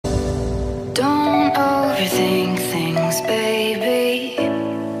Don't overthink things, baby,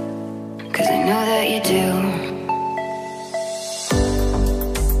 'cause I know that you do.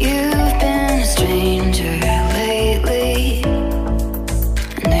 You've been a stranger lately,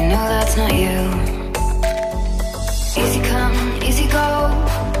 and I know that's not you. Easy come, easy go,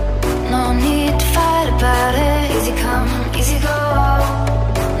 no need to fight about it. Easy come, easy go,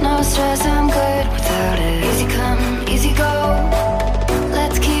 no stress, I'm good without it. Easy come, easy go,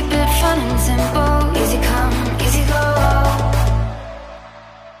 let's keep it fun and simple. Easy come, easy go.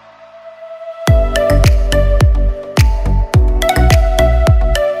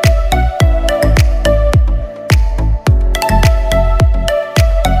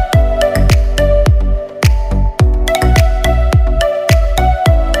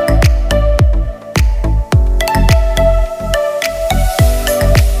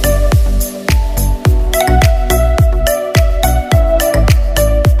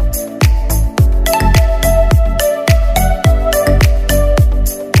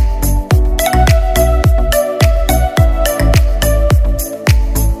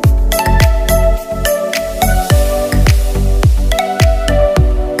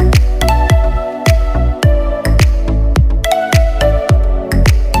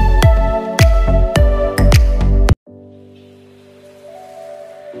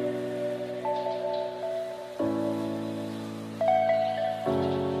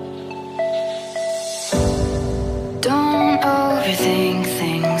 Don't overthink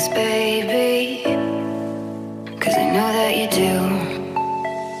things, baby, 'cause I know that you do.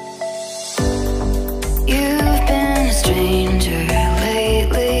 You've been a stranger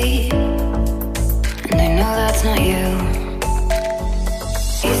lately, and I know that's not you.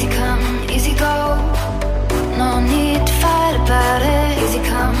 Easy come, easy go, no need to fight about it. Easy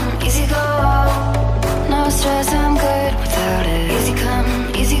come, easy go, no stress, I'm good without it. Easy come,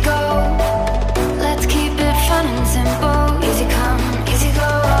 easy go, let's keep it fun and simple. Easy come, easy go.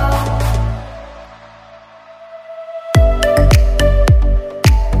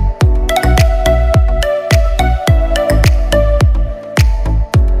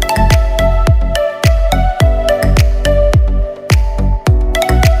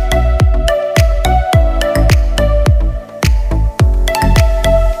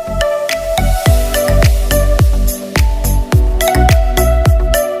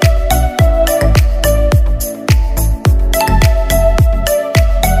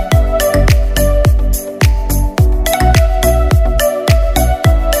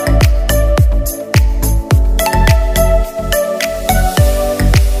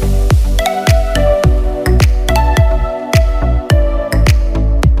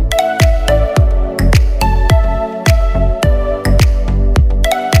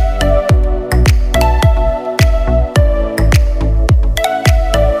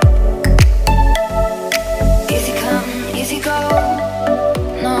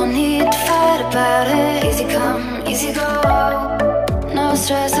 Easy go, no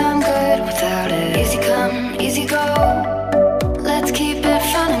stress, I'm good without it. Easy come, easy go, let's keep it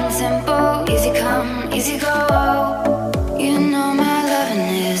fun and simple. Easy come, easy go, you know my loving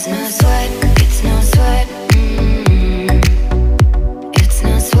is no sweat, it's no sweat. It's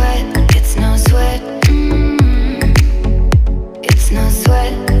no sweat, it's no sweat. It's no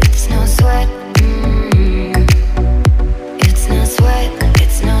sweat, it's no sweat. It's no sweat,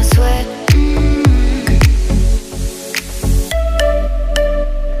 it's no sweat.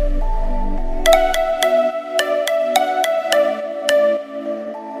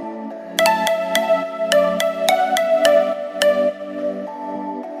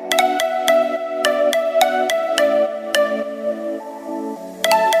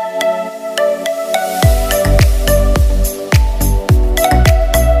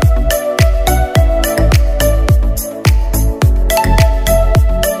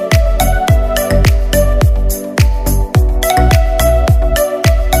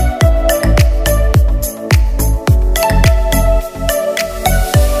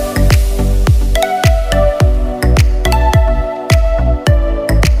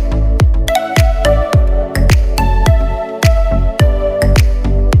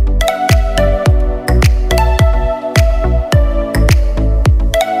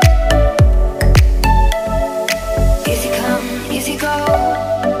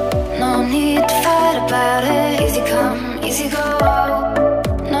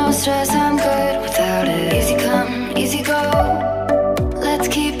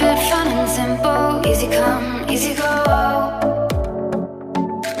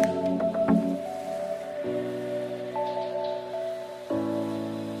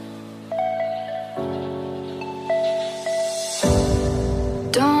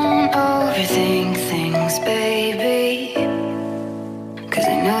 Don't overthink things, baby, 'cause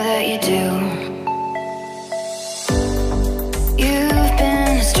I know that you do. You've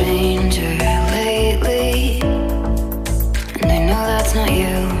been a stranger lately, and I know that's not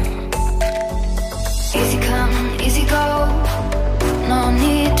you. Easy come, easy go, no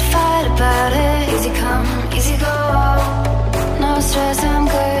need to fight about it. Easy come, easy go, no stress, I'm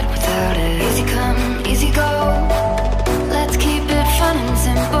good without it. Easy come, easy go, let's keep it fun and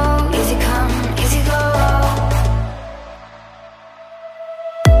simple. Easy come, easy go.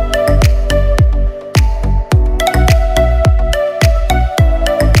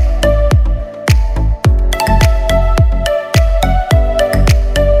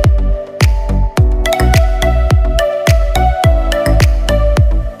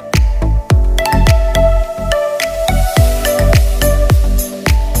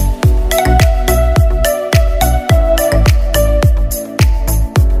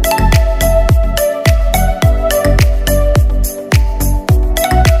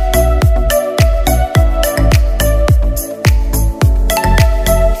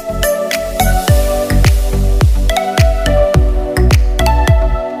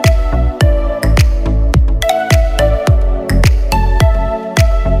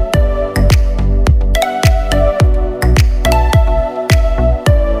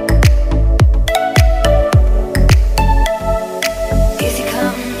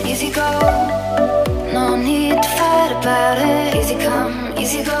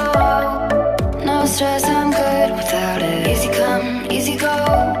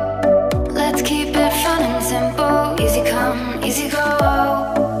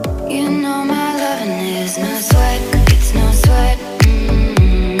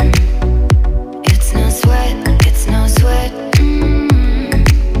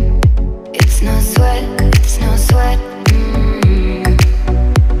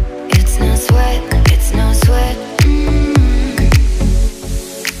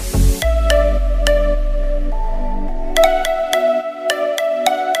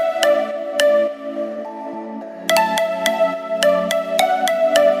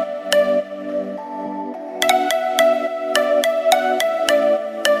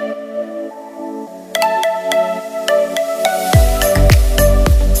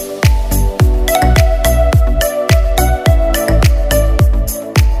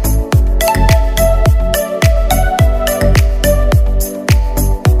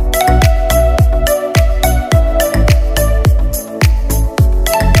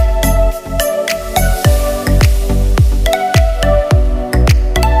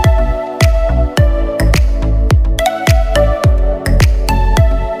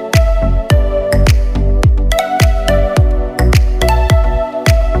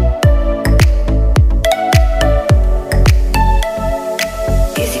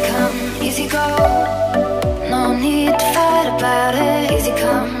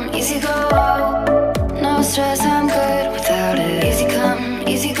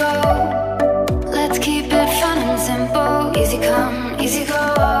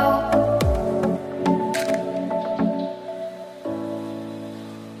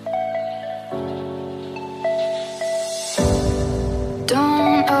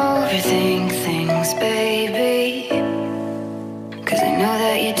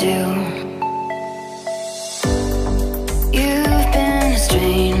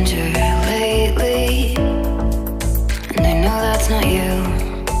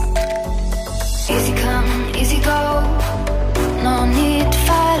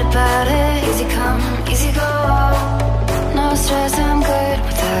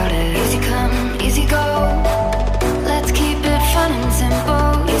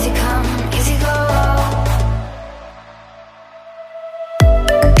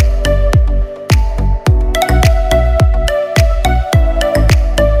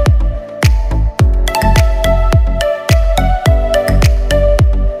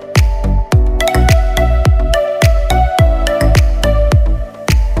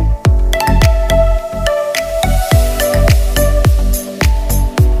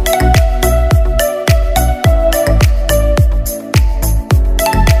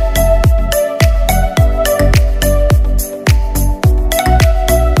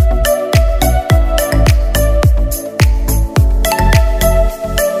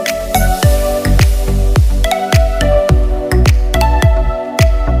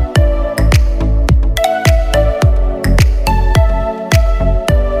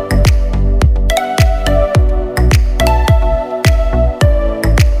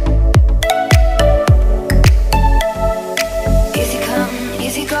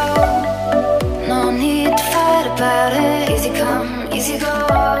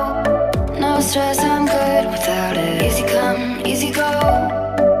 stress, I'm good without it. Easy come, easy go.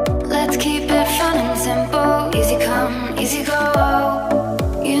 Let's keep it fun and simple. Easy come, easy go.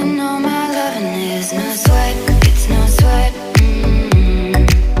 You know my loving is no sweat, it's no sweat.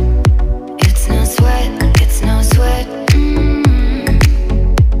 It's no sweat, it's no sweat.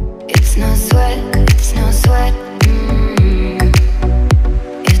 It's no sweat, it's no sweat.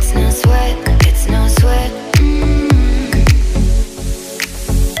 It's no sweat, it's no sweat.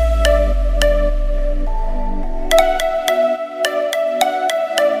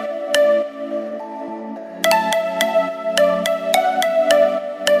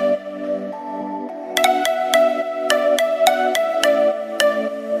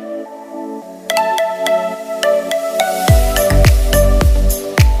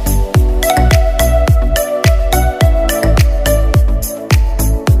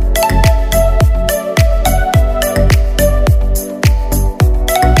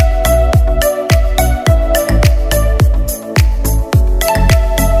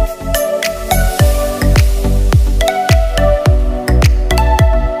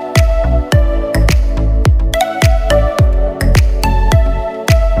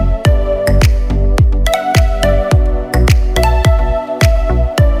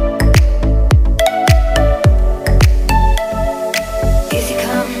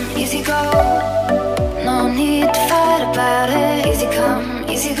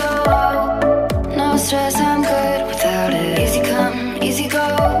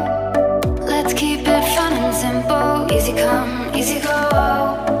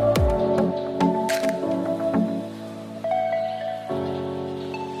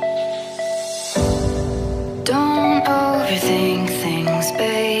 Don't overthink things,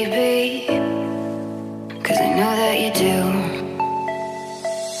 baby, 'cause I know that you do.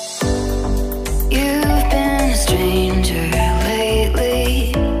 You've been a stranger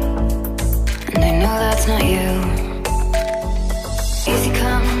lately, and I know that's not you. Easy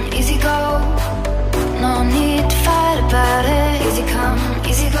come, easy go. No need to fight about it. Easy come,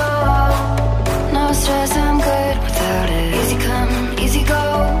 easy go. No stress, I'm good without it. Easy come, easy go.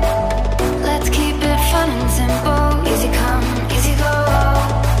 Let's keep it fun and simple. Easy come, easy go.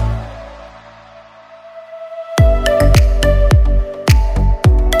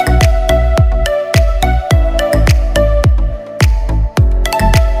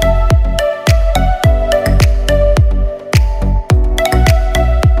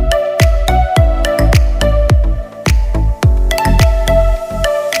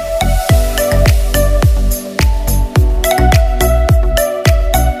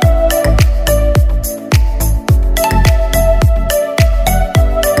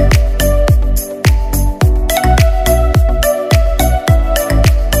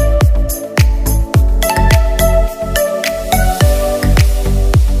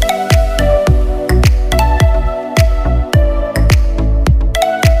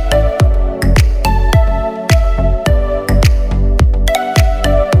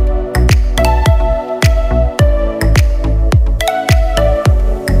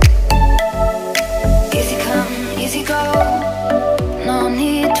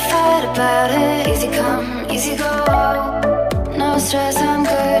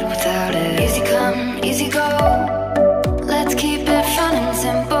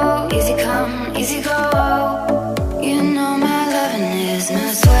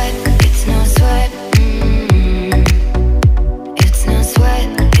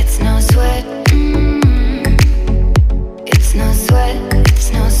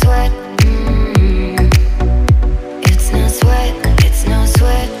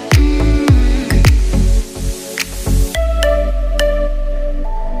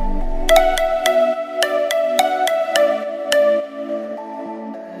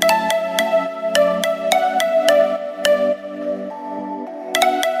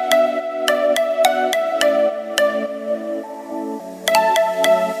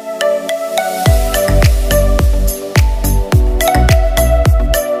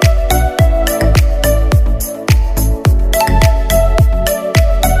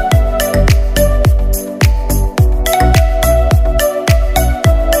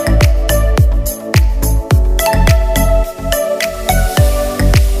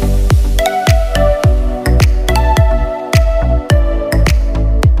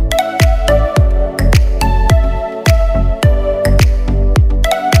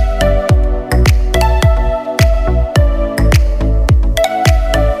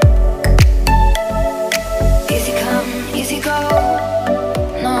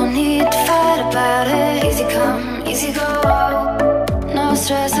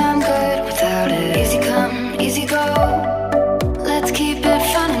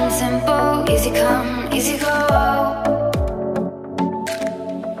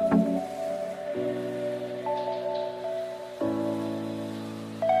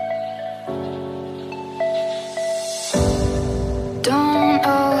 Don't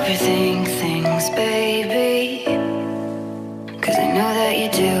overthink things, baby, 'cause I know that you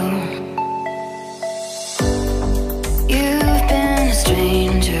do. You've been a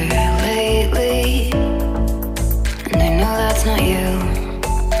stranger lately, and I know that's not you.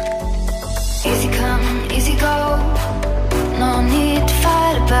 Easy come, easy go, no need to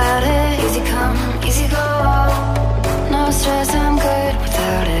fight about it. Easy come, easy go, no stress, I'm good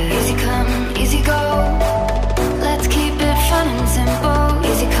without it. Easy come, easy go, let's keep it fun and simple.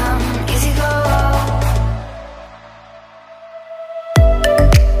 Easy come, easy go.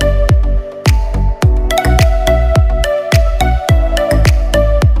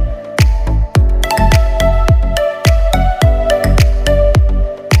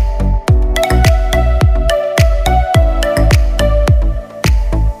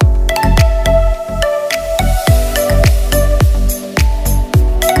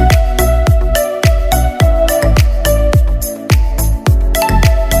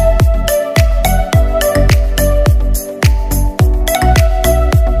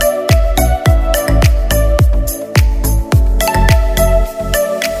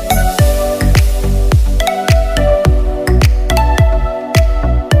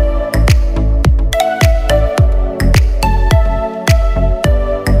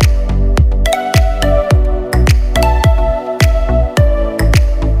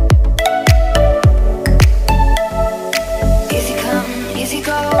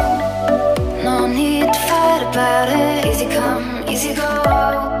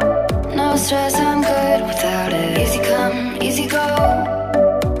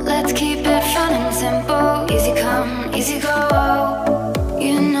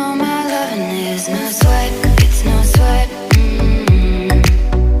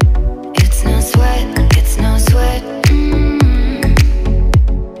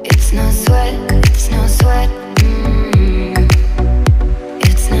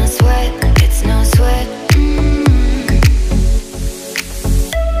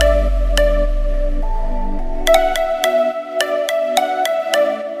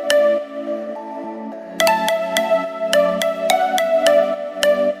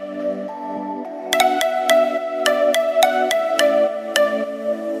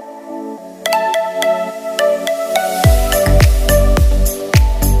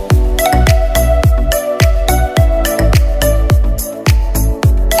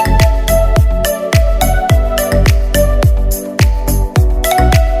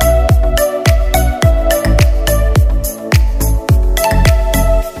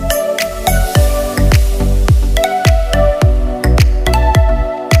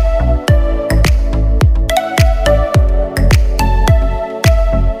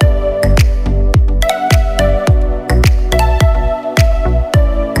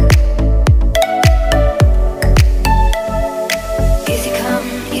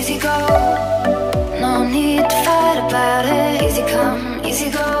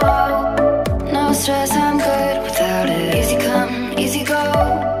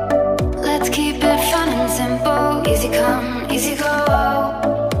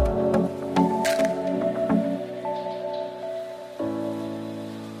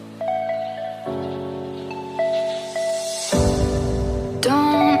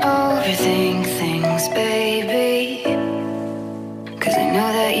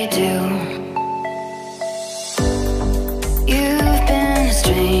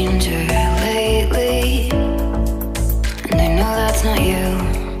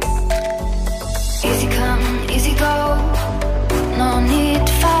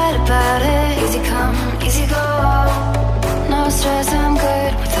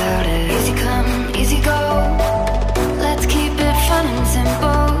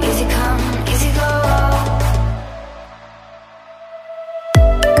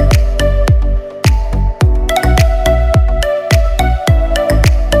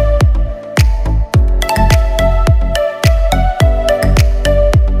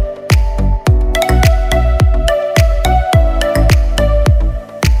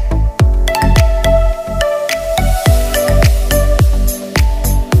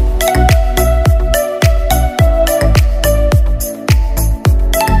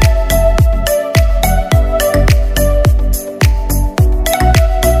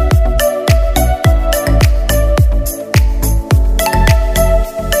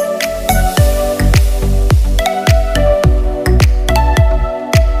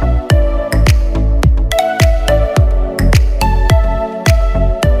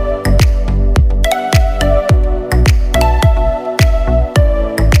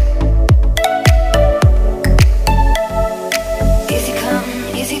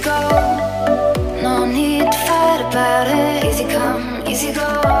 easy go, no need to fight about it. Easy come, easy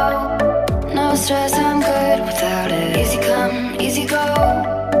go. No stress, I'm good without it. Easy come, easy go.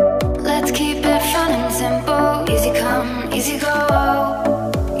 Let's keep it fun and simple. Easy come, easy go.